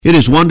It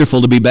is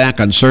wonderful to be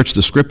back on Search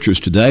the Scriptures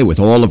today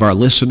with all of our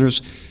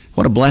listeners.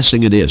 What a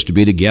blessing it is to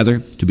be together,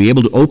 to be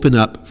able to open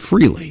up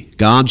freely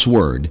God's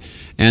Word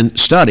and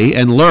study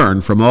and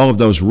learn from all of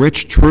those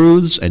rich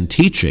truths and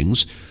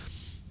teachings,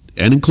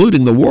 and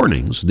including the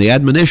warnings, the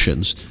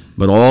admonitions,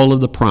 but all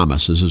of the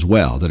promises as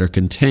well that are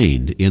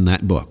contained in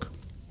that book.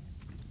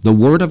 The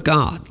Word of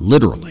God,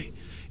 literally,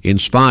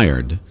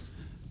 inspired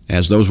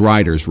as those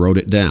writers wrote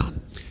it down,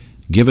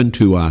 given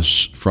to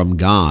us from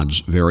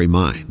God's very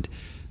mind.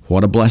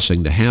 What a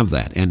blessing to have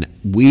that. And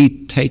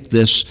we take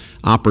this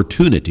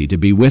opportunity to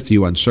be with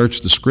you on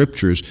Search the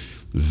Scriptures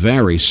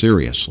very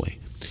seriously.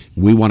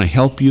 We want to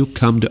help you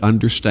come to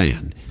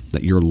understand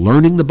that you're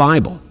learning the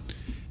Bible,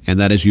 and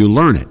that as you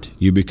learn it,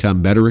 you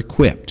become better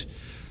equipped,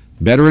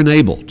 better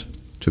enabled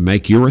to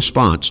make your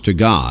response to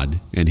God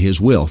and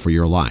His will for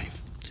your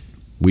life.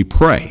 We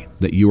pray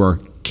that you are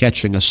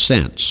catching a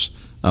sense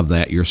of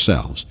that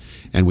yourselves,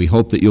 and we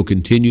hope that you'll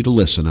continue to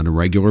listen on a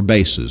regular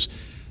basis,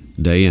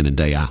 day in and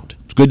day out.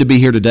 It's good to be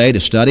here today to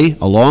study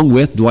along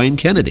with Dwayne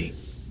Kennedy.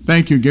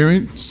 Thank you, Gary.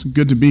 It's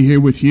good to be here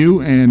with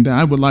you, and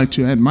I would like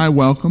to add my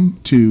welcome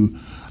to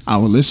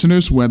our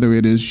listeners, whether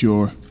it is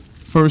your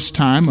first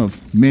time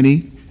of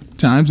many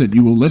times that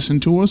you will listen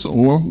to us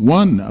or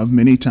one of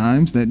many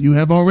times that you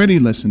have already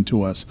listened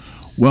to us.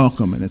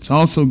 Welcome, and it's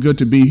also good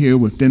to be here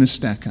with Dennis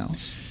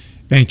Stackhouse.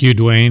 Thank you,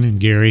 Dwayne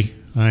and Gary.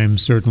 I'm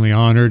certainly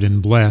honored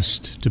and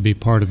blessed to be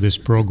part of this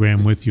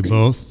program with you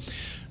both.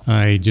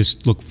 I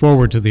just look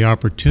forward to the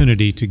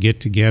opportunity to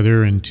get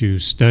together and to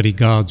study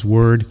God's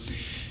Word.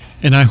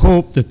 And I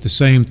hope that the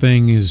same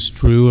thing is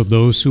true of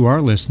those who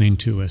are listening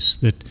to us,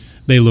 that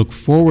they look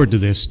forward to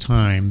this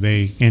time,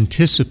 they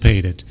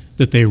anticipate it,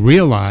 that they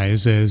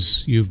realize,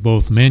 as you've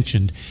both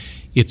mentioned,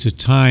 it's a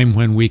time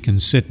when we can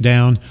sit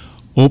down,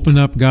 open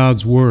up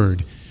God's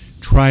Word,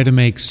 try to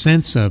make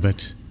sense of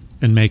it,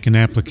 and make an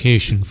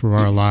application for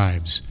our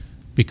lives,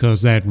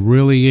 because that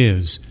really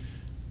is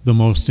the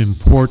most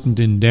important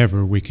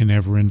endeavor we can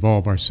ever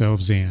involve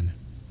ourselves in.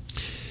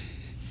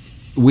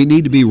 We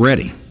need to be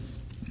ready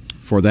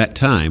for that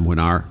time when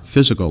our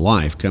physical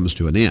life comes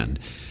to an end.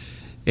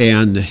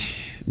 And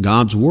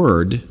God's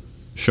Word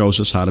shows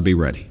us how to be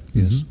ready.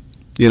 Yes.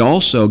 It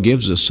also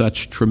gives us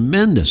such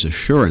tremendous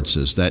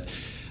assurances that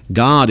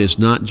God is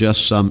not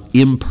just some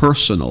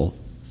impersonal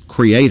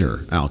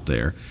creator out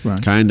there,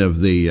 right, kind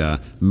of the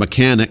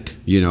mechanic,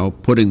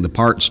 putting the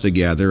parts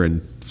together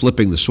and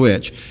flipping the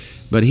switch,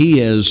 but He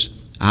is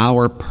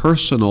our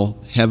personal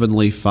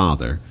Heavenly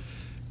Father,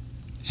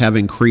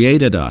 having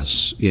created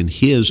us in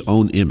His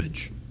own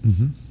image.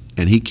 Mm-hmm.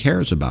 And He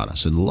cares about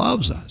us and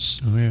loves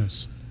us. Oh,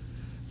 yes.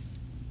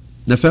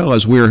 Now,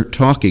 fellas, we're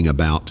talking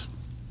about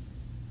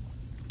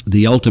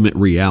the ultimate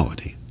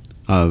reality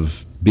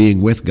of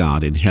being with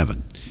God in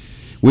heaven.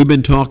 We've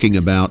been talking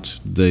about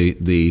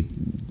the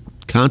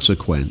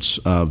consequence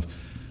of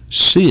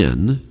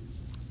sin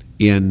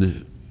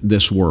in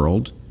this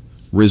world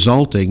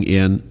resulting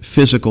in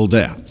physical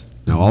death.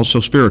 Now, also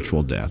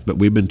spiritual death, but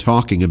we've been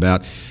talking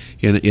about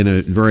in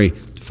a very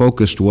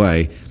focused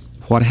way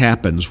what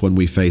happens when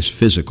we face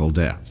physical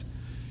death.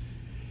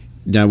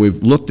 Now,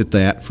 we've looked at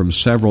that from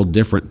several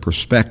different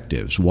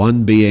perspectives,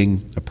 one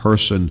being a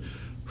person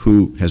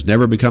who has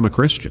never become a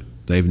Christian.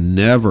 They've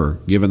never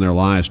given their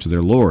lives to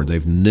their Lord.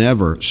 They've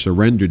never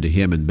surrendered to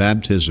Him in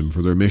baptism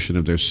for the remission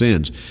of their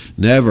sins,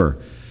 never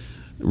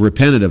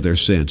repented of their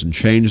sins and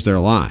changed their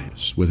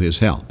lives with His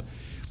help.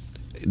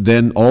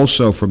 Then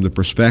also from the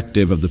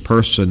perspective of the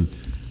person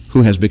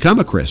who has become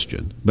a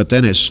Christian, but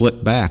then has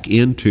slipped back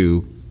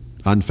into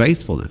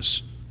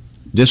unfaithfulness,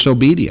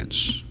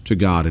 disobedience to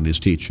God and His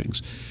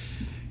teachings.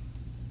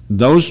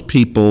 Those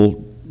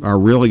people are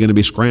really going to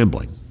be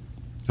scrambling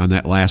on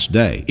that last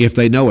day, if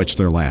they know it's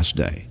their last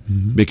day,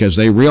 because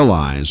they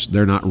realize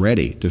they're not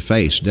ready to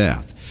face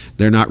death.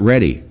 They're not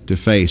ready to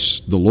face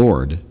the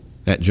Lord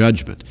at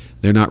judgment.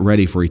 They're not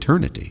ready for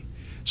eternity.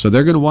 So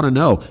they're going to want to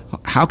know,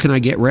 how can I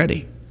get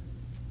ready?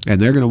 And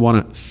they're going to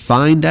want to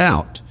find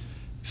out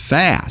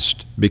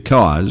fast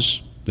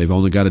because they've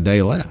only got a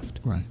day left.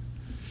 Right.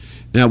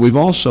 Now, we've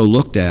also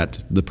looked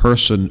at the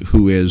person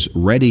who is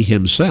ready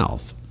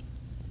himself,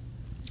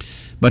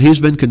 but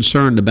he's been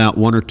concerned about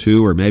one or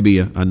two or maybe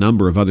a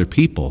number of other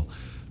people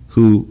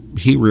who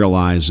he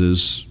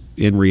realizes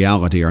in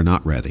reality are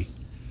not ready.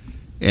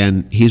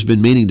 And he's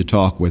been meaning to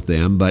talk with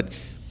them, but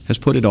has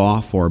put it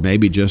off, or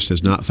maybe just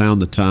has not found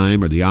the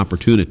time or the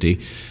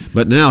opportunity.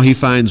 But now he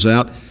finds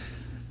out,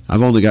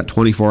 I've only got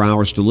 24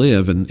 hours to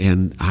live,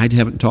 and I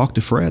haven't talked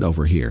to Fred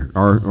over here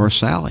or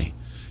Sally.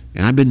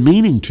 And I've been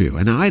meaning to,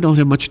 and I don't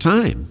have much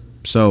time.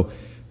 So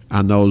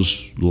on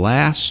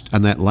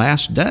that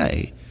last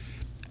day,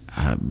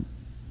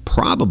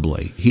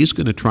 probably he's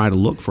going to try to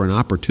look for an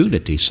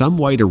opportunity, some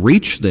way to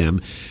reach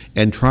them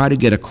and try to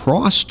get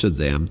across to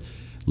them,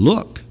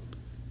 look,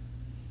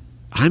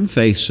 I'm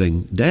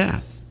facing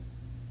death.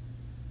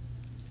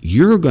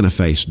 You're going to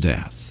face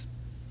death,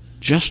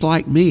 just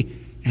like me,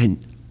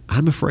 and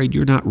I'm afraid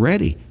you're not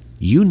ready.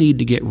 You need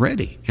to get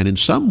ready. And in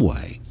some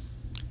way,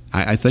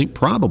 I think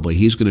probably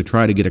he's going to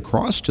try to get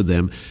across to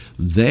them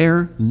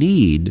their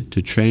need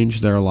to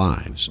change their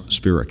lives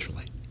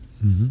spiritually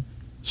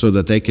so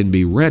that they can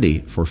be ready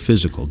for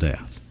physical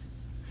death.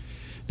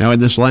 Now, in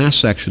this last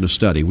section of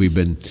study, we've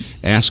been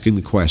asking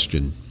the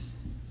question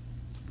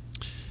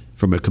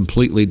from a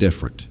completely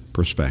different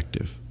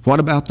perspective. What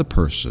about the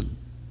person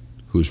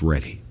who's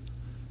ready?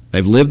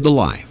 They've lived the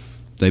life.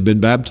 They've been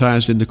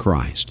baptized into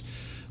Christ.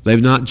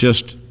 They've not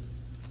just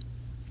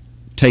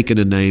taken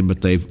a name,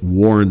 but they've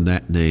worn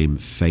that name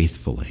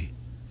faithfully.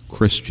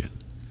 Christian.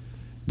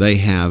 They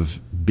have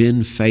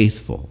been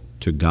faithful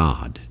to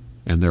God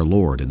and their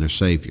Lord and their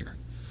Savior.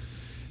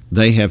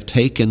 They have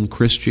taken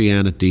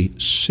Christianity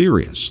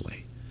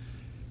seriously,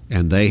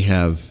 and they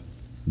have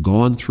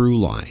gone through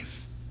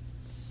life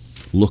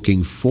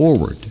looking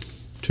forward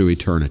to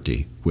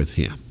eternity with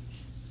Him.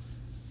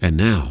 And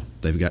now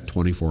they've got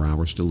 24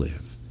 hours to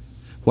live.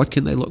 What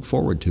can they look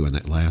forward to in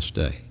that last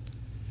day?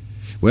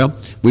 Well,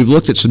 we've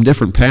looked at some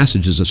different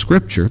passages of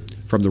Scripture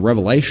from the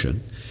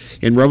Revelation.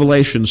 In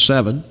Revelation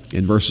 7,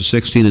 in verses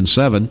 16 and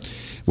 7,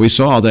 we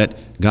saw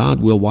that God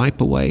will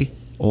wipe away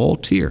all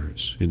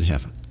tears in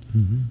heaven.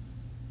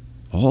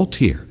 All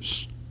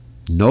tears.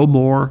 No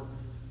more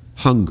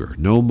hunger,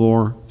 no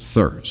more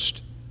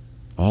thirst.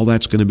 All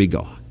that's going to be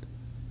gone.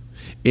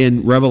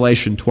 In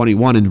Revelation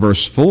 21, in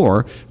verse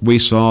 4, we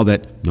saw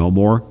that no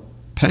more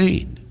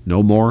pain,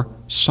 no more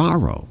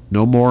sorrow,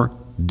 no more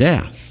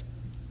death.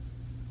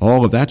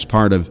 All of that's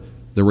part of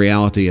the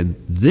reality in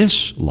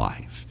this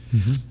life.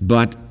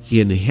 But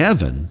in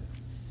heaven,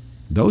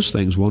 those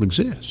things won't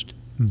exist.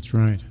 That's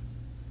right.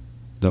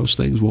 Those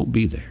things won't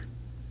be there.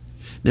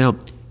 Now,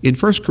 in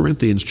 1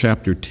 Corinthians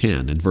chapter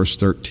 10 and verse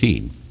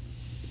 13,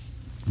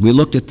 we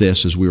looked at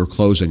this as we were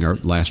closing our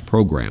last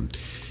program.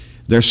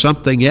 There's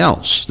something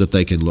else that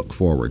they can look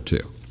forward to.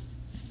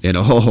 And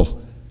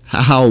oh,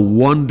 how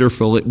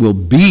wonderful it will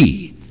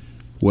be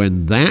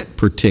when that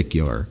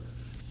particular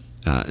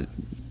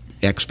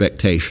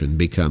expectation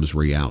becomes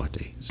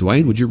reality.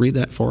 Dwayne, would you read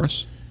that for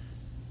us?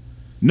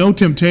 No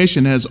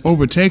temptation has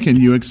overtaken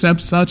you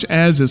except such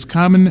as is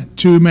common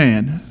to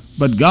man,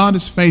 but God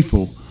is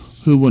faithful,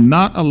 who will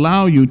not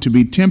allow you to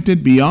be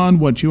tempted beyond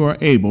what you are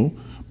able,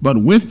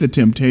 but with the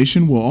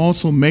temptation will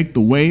also make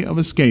the way of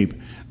escape,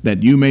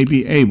 that you may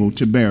be able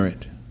to bear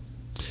it.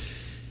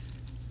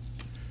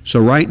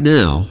 So right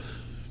now,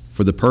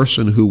 for the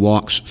person who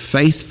walks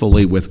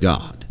faithfully with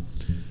God,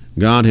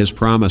 God has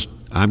promised,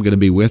 I'm going to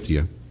be with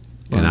you,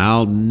 and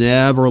I'll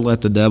never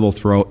let the devil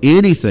throw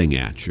anything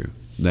at you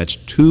that's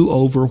too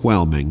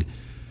overwhelming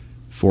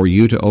for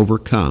you to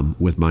overcome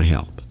with my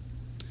help.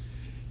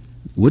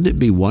 Wouldn't it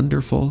be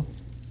wonderful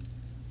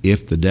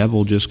if the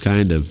devil just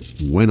kind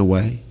of went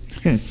away?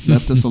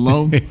 Left us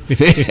alone?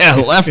 Yeah,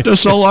 left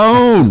us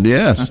alone,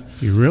 yes.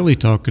 You're really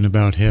talking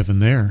about heaven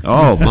there.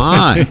 Oh,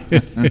 my.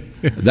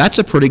 That's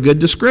a pretty good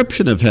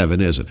description of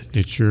heaven, isn't it?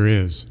 It sure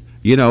is.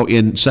 You know,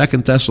 in 2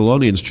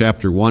 Thessalonians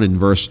chapter 1 and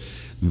verse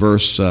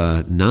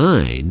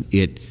 9,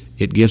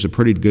 it gives a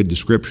pretty good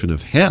description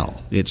of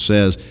hell. It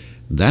says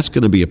that's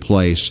going to be a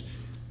place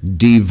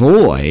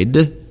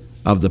devoid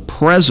of the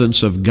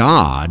presence of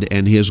God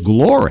and His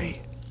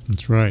glory.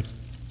 That's right.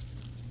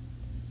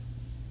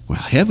 Well,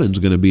 heaven's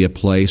going to be a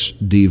place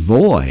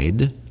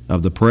devoid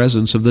of the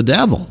presence of the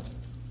devil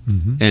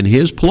and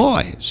his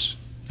ploys,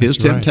 his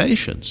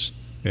temptations.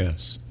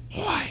 Yes.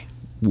 Boy,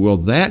 will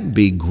that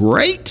be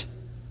great?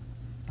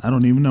 I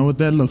don't even know what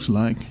that looks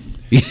like.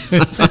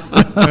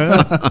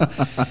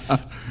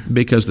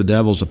 Because the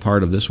devil's a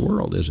part of this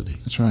world, isn't he?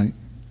 That's right.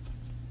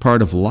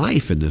 Part of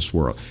life in this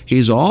world.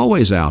 He's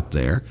always out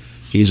there.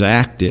 He's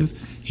active.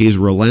 He's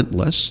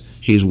relentless.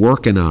 He's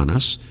working on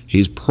us.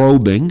 He's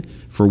probing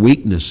for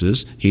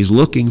weaknesses. He's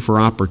looking for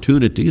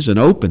opportunities and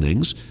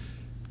openings.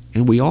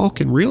 And we all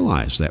can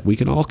realize that. We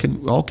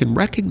all can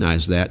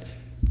recognize that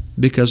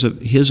because of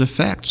his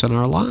effects on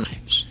our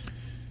lives.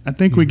 I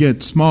think we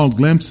get small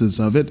glimpses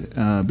of it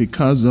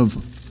because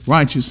of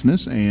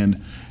righteousness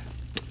and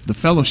the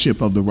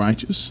fellowship of the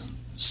righteous,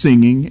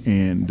 singing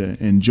and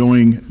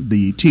enjoying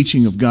the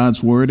teaching of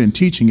God's Word and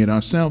teaching it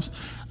ourselves.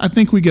 I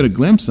think we get a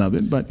glimpse of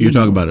it. But You're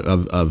talking about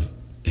of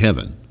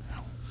heaven.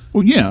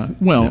 Well, yeah.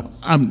 Well,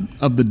 I'm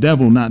of the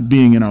devil not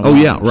being in our lives. Oh,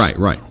 yeah,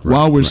 right.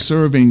 While we're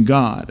serving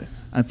God,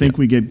 I think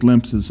we get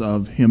glimpses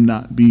of Him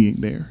not being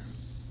there.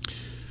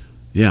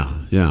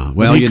 Yeah.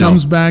 Well, He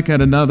comes back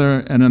at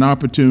an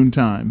opportune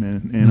time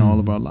in all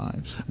of our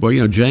lives.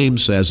 Well,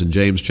 James says in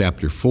James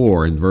chapter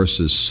 4 in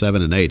verses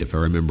 7 and 8, if I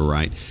remember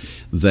right,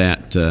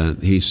 that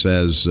he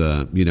says,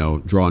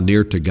 draw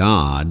near to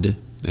God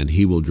and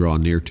He will draw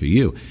near to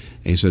you.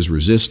 And he says,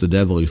 resist the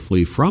devil, he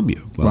flee from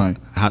you. Well, right.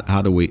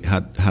 How do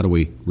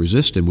we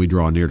resist him? We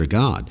draw near to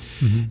God.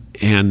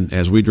 And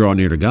as we draw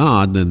near to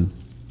God, then,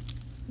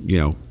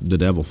 the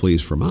devil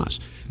flees from us.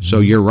 So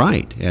you're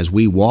right. As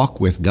we walk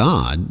with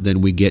God,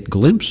 then we get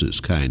glimpses,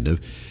 kind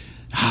of,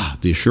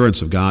 the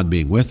assurance of God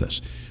being with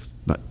us.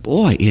 But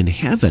boy, in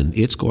heaven,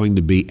 it's going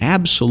to be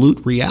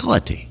absolute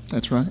reality.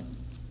 That's right.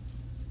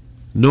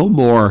 No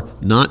more,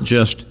 not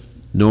just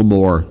no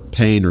more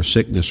pain or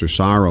sickness or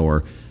sorrow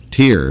or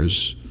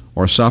tears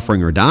or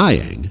suffering or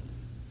dying,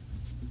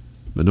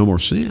 but no more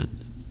sin,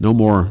 no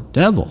more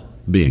devil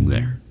being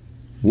there,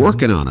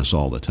 working on us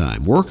all the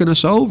time, working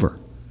us over.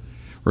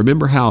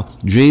 Remember how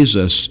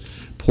Jesus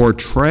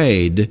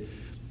portrayed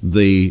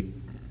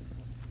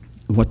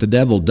what the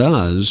devil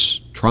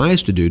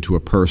tries to do to a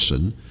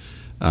person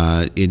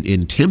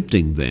in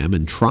tempting them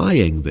and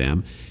trying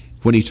them,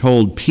 when he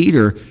told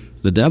Peter,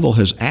 the devil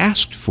has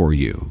asked for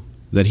you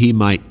that he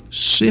might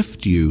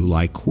sift you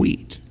like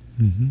wheat.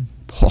 Mm-hmm.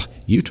 Boy,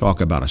 you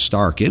talk about a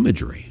stark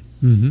imagery.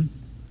 Mm-hmm.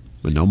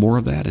 But no more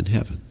of that in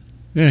heaven.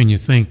 Yeah, and you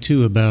think,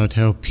 too, about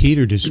how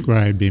Peter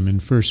described him in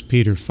 1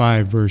 Peter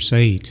 5, verse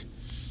 8.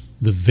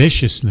 The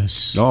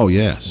viciousness. Oh,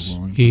 yes.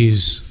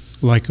 He's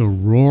like a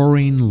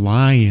roaring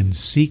lion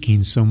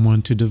seeking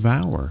someone to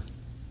devour.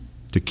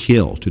 To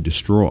kill, to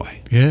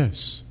destroy.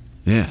 Yes.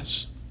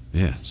 Yes,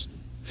 yes.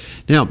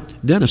 Now,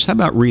 Dennis, how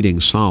about reading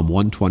Psalm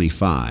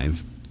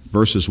 125,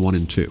 verses 1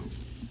 and 2?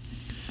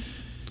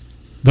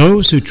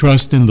 Those who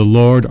trust in the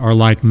Lord are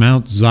like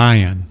Mount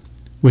Zion,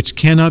 which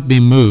cannot be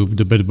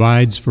moved but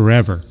abides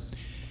forever.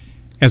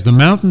 As the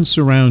mountains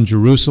surround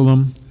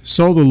Jerusalem,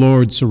 so the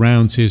Lord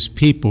surrounds his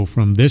people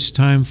from this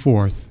time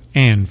forth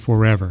and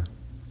forever.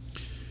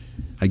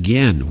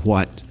 Again,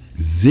 what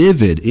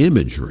vivid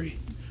imagery.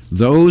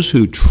 Those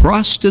who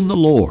trust in the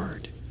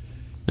Lord.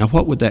 Now,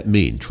 what would that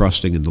mean,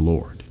 trusting in the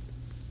Lord?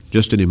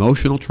 Just an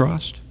emotional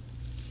trust?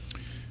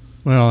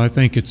 Well, I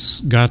think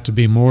it's got to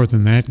be more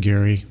than that,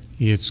 Gary.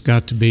 It's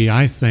got to be,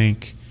 I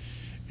think,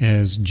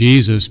 as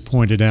Jesus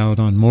pointed out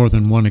on more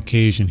than one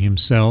occasion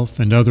himself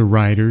and other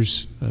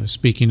writers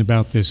speaking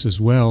about this as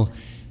well,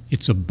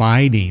 it's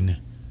abiding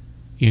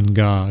in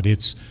God.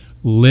 It's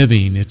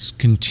living. It's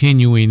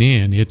continuing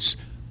in. It's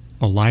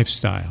a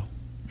lifestyle.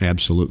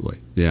 Absolutely.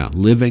 Yeah,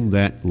 living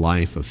that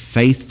life of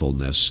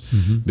faithfulness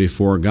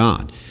before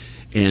God.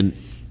 And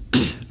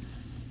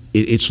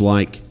it's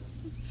like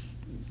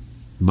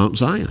Mount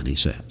Zion, he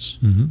says.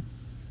 Mm-hmm.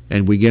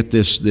 And we get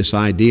this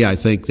idea, I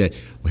think, that,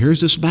 well,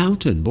 here's this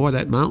mountain. Boy,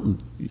 that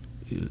mountain,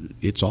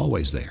 it's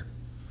always there.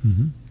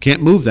 Mm-hmm.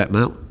 Can't move that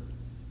mountain.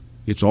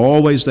 It's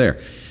always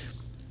there.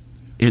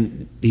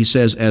 And he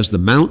says, as the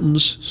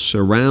mountains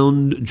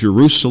surround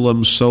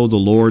Jerusalem, so the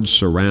Lord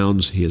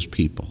surrounds his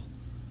people.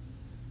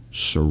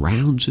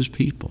 Surrounds his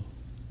people.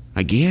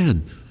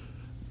 Again,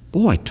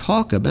 boy,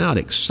 talk about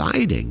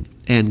exciting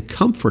and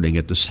comforting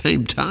at the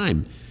same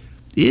time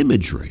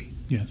imagery.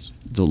 Yes.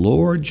 The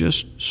Lord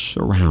just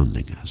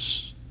surrounding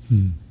us,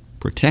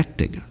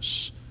 protecting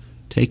us,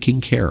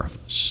 taking care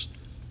of us,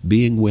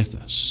 being with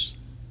us.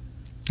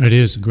 It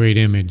is a great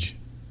image.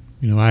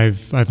 You know,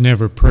 I've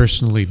never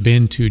personally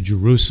been to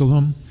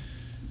Jerusalem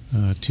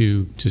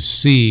to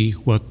see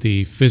what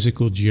the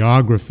physical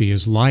geography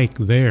is like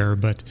there,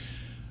 but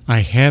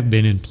I have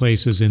been in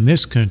places in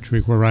this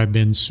country where I've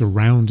been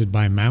surrounded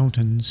by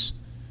mountains.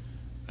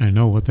 I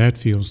know what that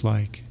feels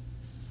like.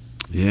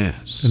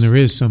 Yes. And there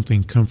is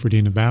something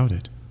comforting about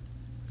it.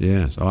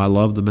 Yes. Oh, I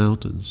love the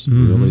mountains.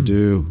 Really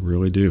do.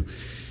 Really do.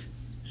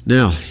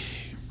 Now,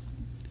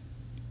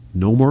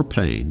 no more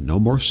pain, no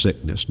more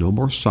sickness, no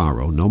more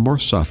sorrow, no more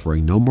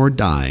suffering, no more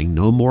dying,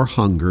 no more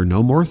hunger,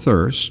 no more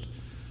thirst,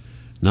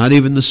 not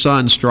even the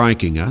sun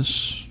striking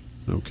us,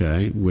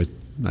 okay, with,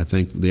 I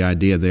think, the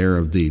idea there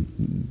of the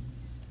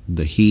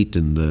heat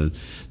and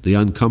the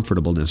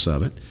uncomfortableness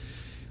of it.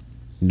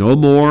 No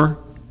more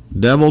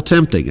devil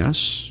tempting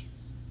us.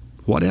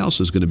 What else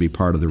is going to be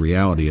part of the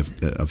reality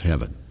of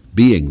heaven?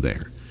 Being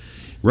there.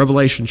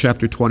 Revelation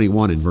chapter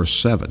 21 and verse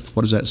 7.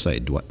 What does that say,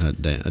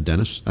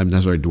 Dennis? I'm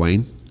sorry,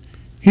 Dwayne?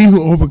 He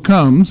who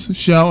overcomes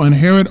shall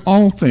inherit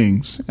all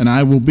things, and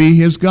I will be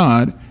his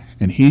God,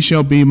 and he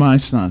shall be my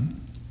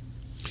son.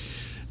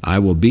 I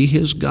will be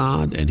his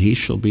God, and he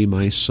shall be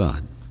my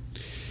son.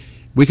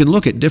 We can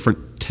look at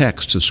different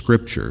texts of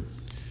Scripture,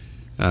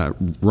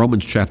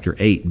 Romans chapter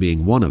 8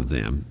 being one of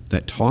them,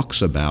 that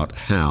talks about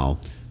how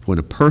when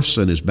a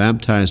person is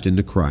baptized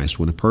into Christ,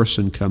 when a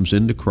person comes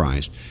into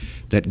Christ,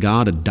 that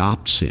God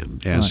adopts him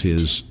as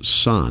his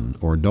son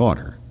or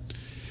daughter.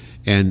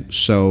 And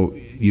so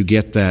you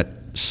get that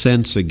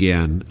sense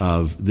again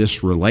of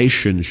this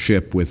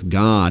relationship with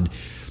God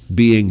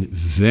being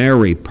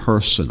very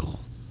personal.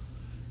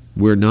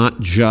 We're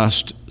not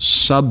just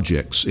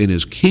subjects in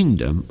his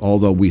kingdom,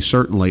 although we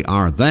certainly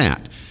are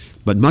that,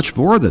 but much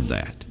more than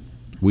that.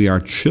 We are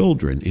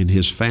children in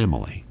his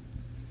family,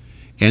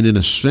 and in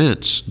a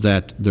sense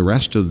that the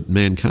rest of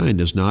mankind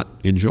does not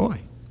enjoy.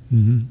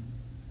 Mm-hmm.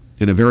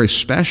 In a very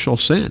special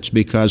sense,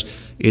 because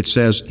it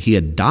says he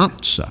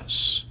adopts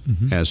us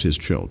as his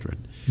children.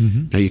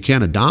 Mm-hmm. Now, you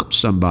can't adopt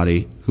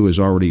somebody who is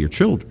already your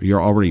children.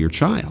 You're already your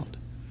child.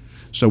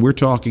 So we're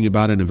talking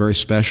about in a very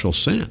special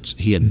sense.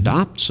 He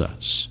adopts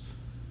us.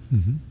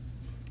 Mm-hmm.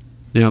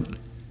 Now,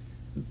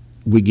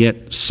 we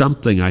get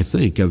something, I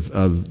think,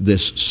 of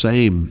this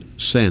same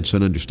sense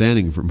and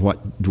understanding from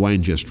what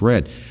Dwayne just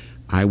read.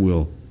 I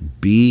will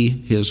be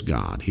his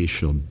God. He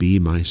shall be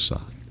my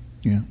son.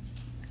 Yeah.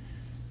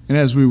 And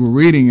as we were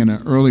reading in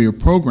an earlier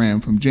program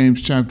from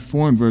James chapter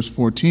 4 and verse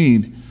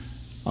 14,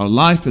 our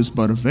life is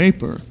but a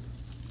vapor,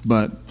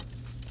 but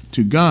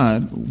to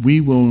God,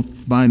 we will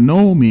by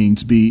no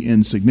means be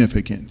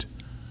insignificant.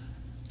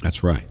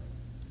 That's right.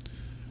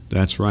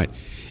 That's right.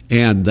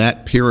 And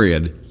that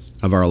period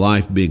of our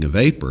life being a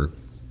vapor,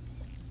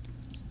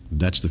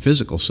 that's the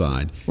physical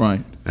side.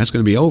 Right. That's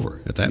going to be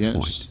over at that Yes.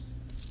 point,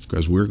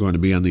 because we're going to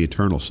be on the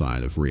eternal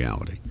side of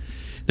reality.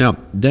 Now,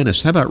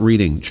 Dennis, how about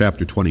reading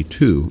chapter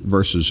 22,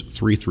 verses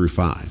 3 through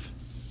 5?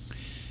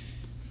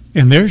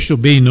 And there shall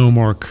be no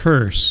more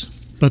curse,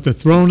 but the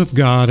throne of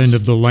God and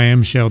of the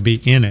Lamb shall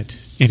be in it,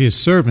 and his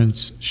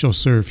servants shall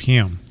serve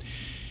him.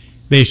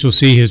 They shall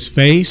see his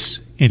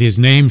face, and his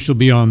name shall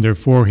be on their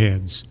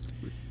foreheads.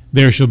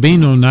 There shall be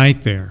no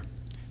night there.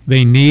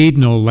 They need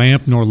no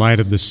lamp nor light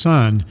of the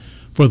sun,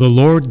 for the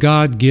Lord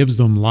God gives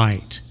them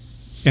light,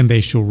 and they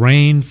shall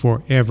reign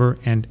forever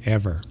and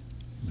ever.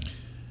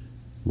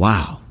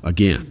 Wow,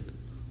 again.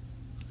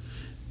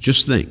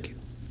 Just think,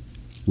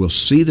 we'll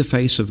see the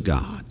face of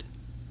God.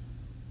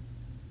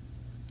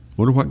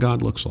 Wonder what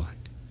God looks like.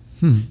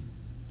 You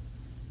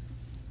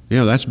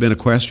know, that's been a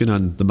question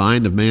on the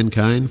mind of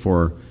mankind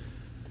for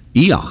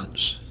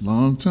eons.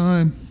 Long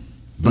time.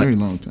 Very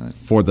long time.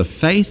 For the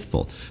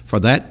faithful, for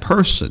that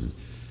person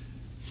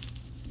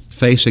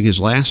facing his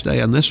last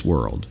day on this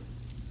world,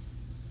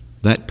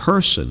 that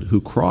person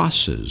who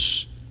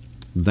crosses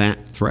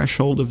that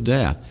threshold of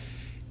death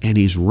and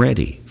he's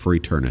ready for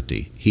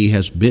eternity, he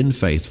has been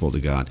faithful to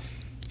God,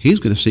 he's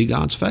going to see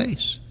God's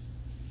face.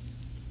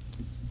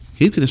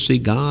 He's going to see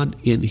God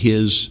in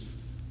his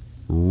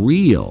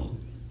real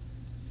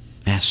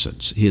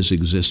essence, his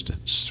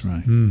existence. That's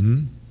right.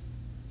 Mm-hmm.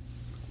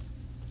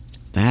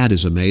 That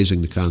is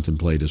amazing to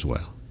contemplate as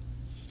well.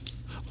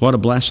 What a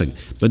blessing.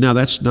 But now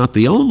that's not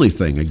the only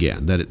thing,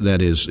 again,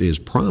 that is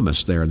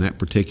promised there in that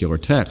particular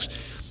text.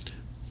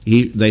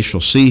 They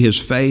shall see his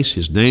face,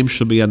 his name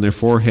shall be on their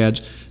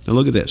foreheads. Now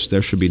look at this.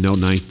 There shall be no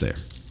night there.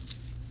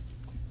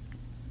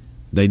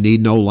 They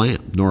need no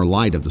lamp nor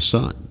light of the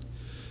sun.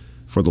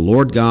 For the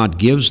Lord God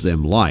gives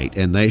them light,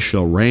 and they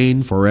shall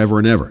reign forever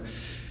and ever.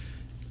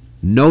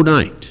 No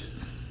night.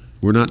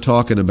 We're not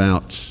talking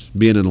about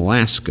being in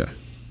Alaska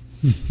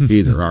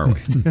either, are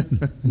we?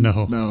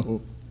 No.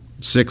 No.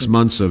 6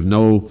 months of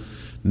no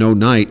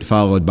night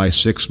followed by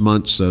 6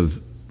 months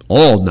of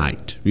all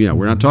night. You know,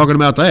 we're not talking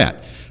about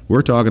that.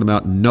 We're talking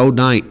about no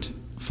night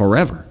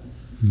forever.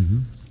 Mm-hmm.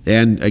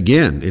 And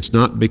again, it's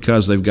not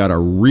because they've got a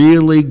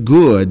really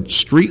good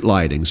street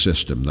lighting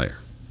system there.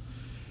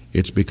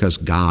 It's because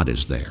God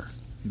is there.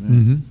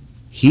 Mm-hmm.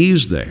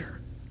 He's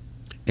there.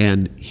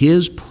 And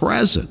his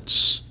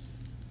presence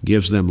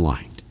gives them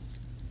light.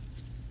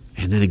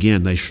 And then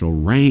again, they shall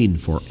reign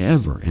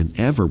forever and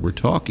ever. We're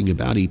talking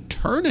about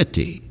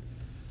eternity.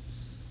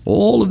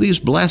 All of these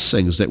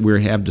blessings that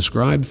we have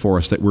described for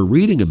us, that we're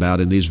reading about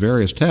in these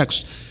various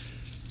texts,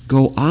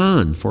 go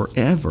on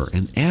forever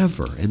and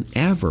ever and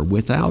ever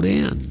without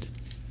end.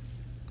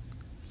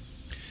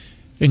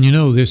 And you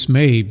know, this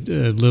may,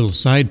 a little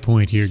side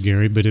point here,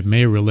 Gary, but it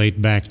may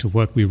relate back to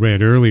what we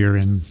read earlier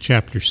in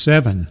chapter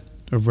 7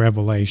 of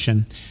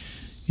Revelation,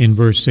 in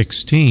verse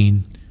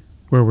 16,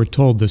 where we're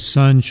told the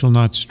sun shall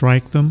not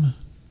strike them,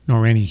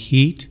 nor any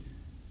heat.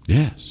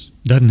 Yes.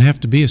 Doesn't have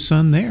to be a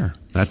sun there.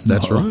 That's No.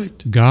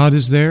 right. God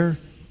is there,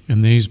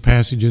 and these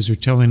passages are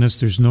telling us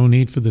there's no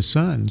need for the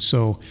sun.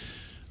 So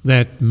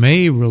that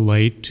may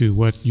relate to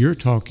what you're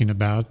talking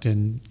about,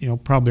 and you know,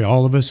 probably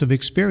all of us have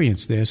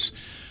experienced this.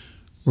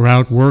 We're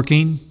out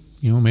working,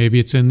 you know, maybe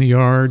it's in the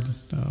yard,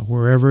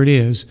 wherever it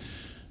is.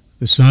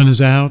 The sun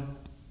is out,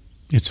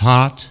 it's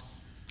hot,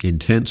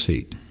 Intense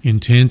heat.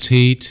 intense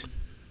heat.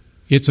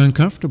 It's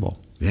uncomfortable.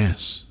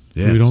 Yes.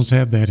 Yes. We don't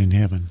have that in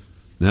heaven,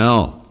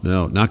 No,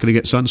 not going to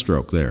get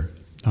sunstroke there.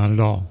 not at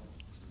all.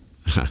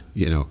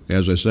 You know,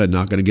 as I said,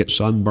 not going to get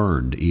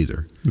sunburned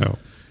either. No.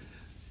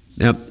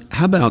 Now,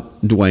 how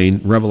about,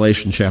 Dwayne,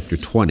 Revelation chapter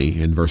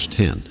 20 and verse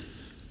 10?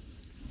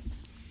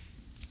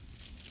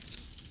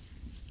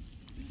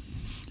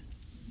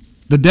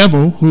 The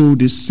devil who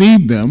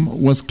deceived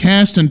them was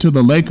cast into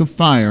the lake of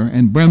fire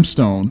and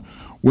brimstone,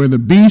 where the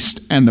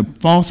beast and the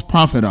false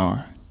prophet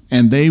are,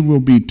 and they will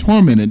be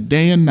tormented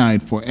day and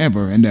night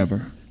forever and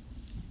ever.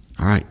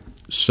 All right.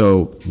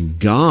 So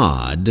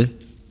God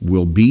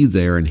will be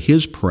there in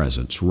his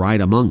presence right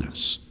among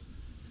us.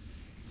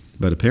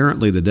 But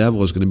apparently the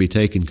devil is going to be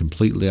taken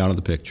completely out of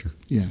the picture.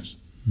 Yes.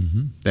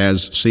 Mm-hmm.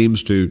 As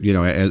seems to, you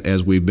know,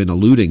 as we've been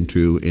alluding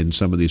to in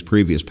some of these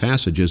previous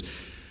passages,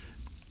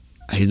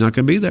 he's not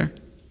going to be there.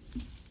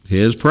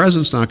 His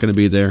presence not going to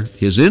be there.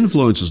 His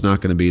influence is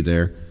not going to be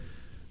there.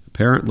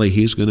 Apparently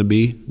he's going to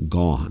be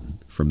gone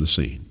from the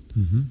scene.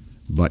 Mm-hmm.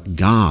 But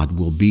God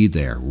will be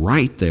there,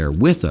 right there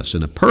with us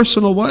in a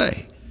personal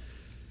way.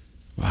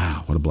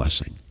 Wow, what a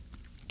blessing.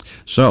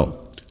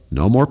 So,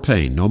 no more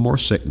pain, no more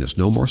sickness,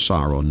 no more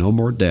sorrow, no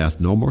more death,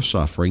 no more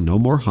suffering, no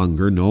more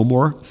hunger, no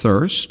more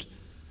thirst.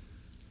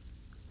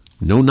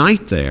 No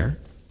night there.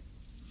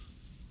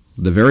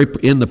 In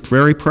the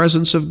very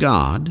presence of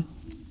God,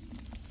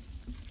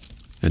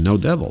 and no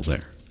devil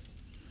there.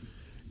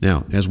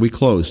 Now, as we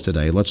close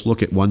today, let's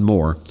look at one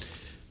more,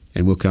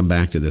 and we'll come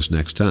back to this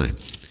next time.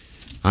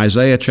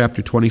 Isaiah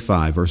chapter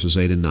 25, verses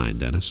 8 and 9,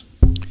 Dennis.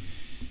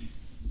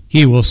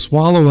 He will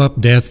swallow up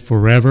death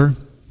forever,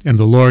 and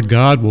the Lord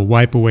God will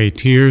wipe away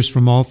tears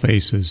from all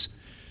faces.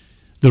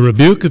 The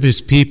rebuke of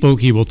his people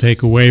he will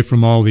take away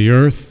from all the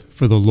earth,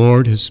 for the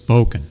Lord has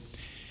spoken.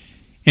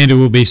 And it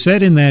will be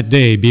said in that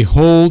day,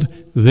 Behold,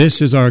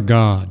 this is our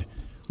God.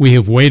 We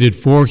have waited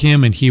for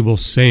him, and he will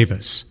save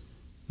us.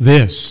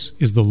 This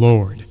is the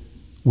Lord.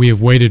 We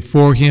have waited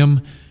for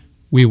him.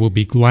 We will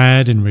be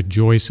glad and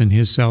rejoice in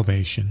his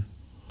salvation.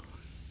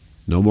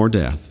 No more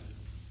death.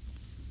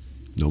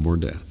 No more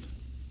death.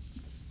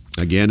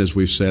 Again, as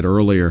we've said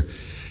earlier,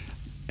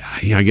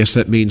 I guess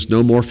that means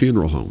no more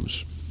funeral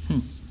homes.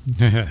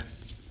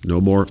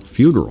 No more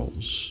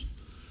funerals.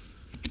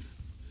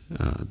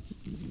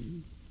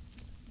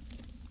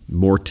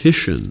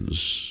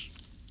 Morticians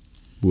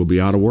will be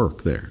out of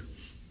work there.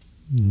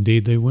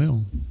 Indeed they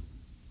will.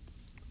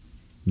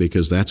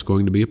 Because that's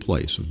going to be a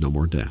place of no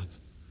more death.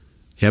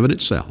 Heaven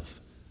itself,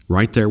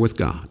 right there with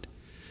God.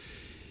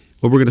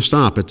 Well, we're going to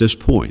stop at this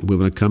point. We're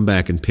going to come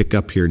back and pick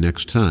up here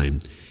next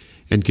time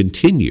and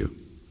continue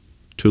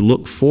to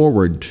look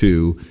forward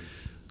to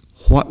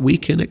what we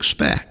can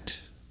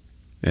expect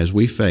as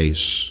we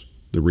face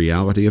the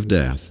reality of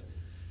death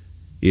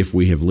if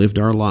we have lived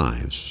our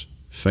lives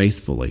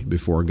faithfully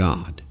before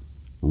God,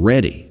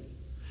 ready.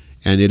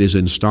 And it is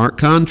in stark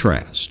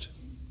contrast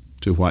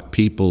to what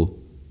people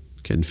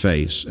can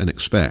face and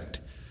expect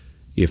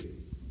if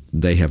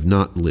they have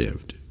not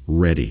lived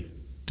ready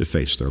to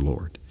face their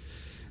Lord.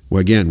 Well,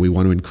 again, we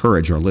want to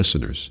encourage our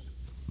listeners.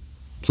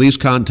 Please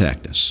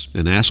contact us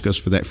and ask us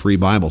for that free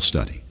Bible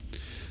study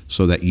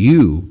so that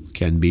you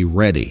can be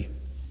ready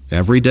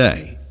every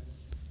day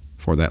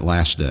for that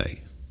last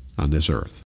day on this earth.